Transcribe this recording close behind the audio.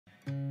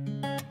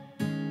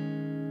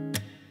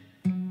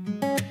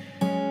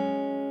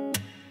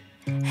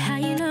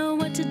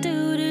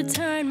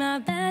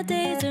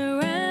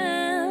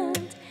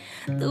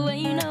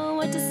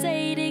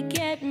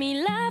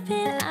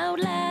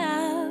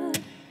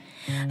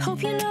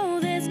Hope you know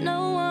there's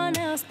no one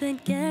else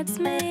that gets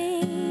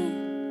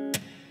me.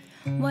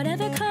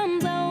 Whatever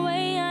comes our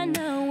way, I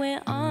know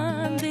we're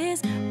on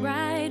this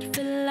ride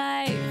for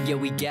life. Yeah,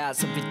 we got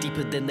something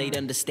deeper than they'd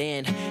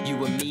understand.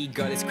 You and me,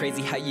 girl, it's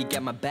crazy how you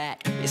got my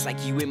back. It's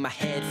like you in my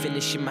head,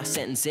 finishing my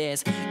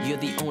sentences. You're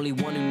the only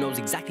one who knows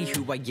exactly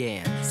who I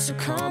am. So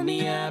call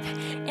me up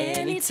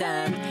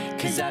anytime,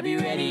 cause I'll be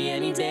ready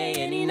any day,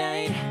 any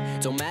night.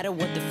 Don't matter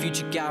what the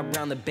future got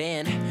around the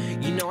bend,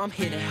 you know I'm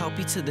here to help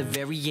you to the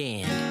very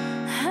end.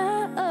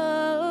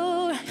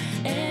 Oh,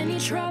 any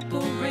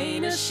trouble,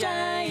 rain or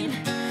shine.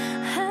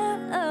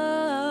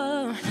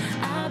 Oh,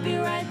 I'll be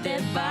right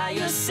there by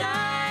your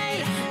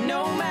side.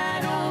 No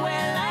matter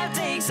where life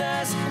takes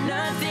us,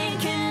 nothing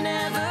can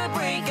ever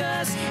break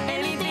us.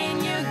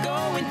 Anything you're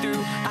going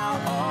through,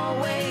 I'll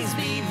always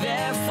be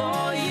there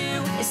for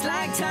you. It's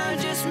like time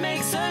just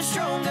makes us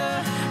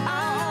stronger.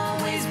 I'll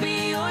always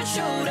be your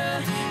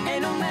shoulder.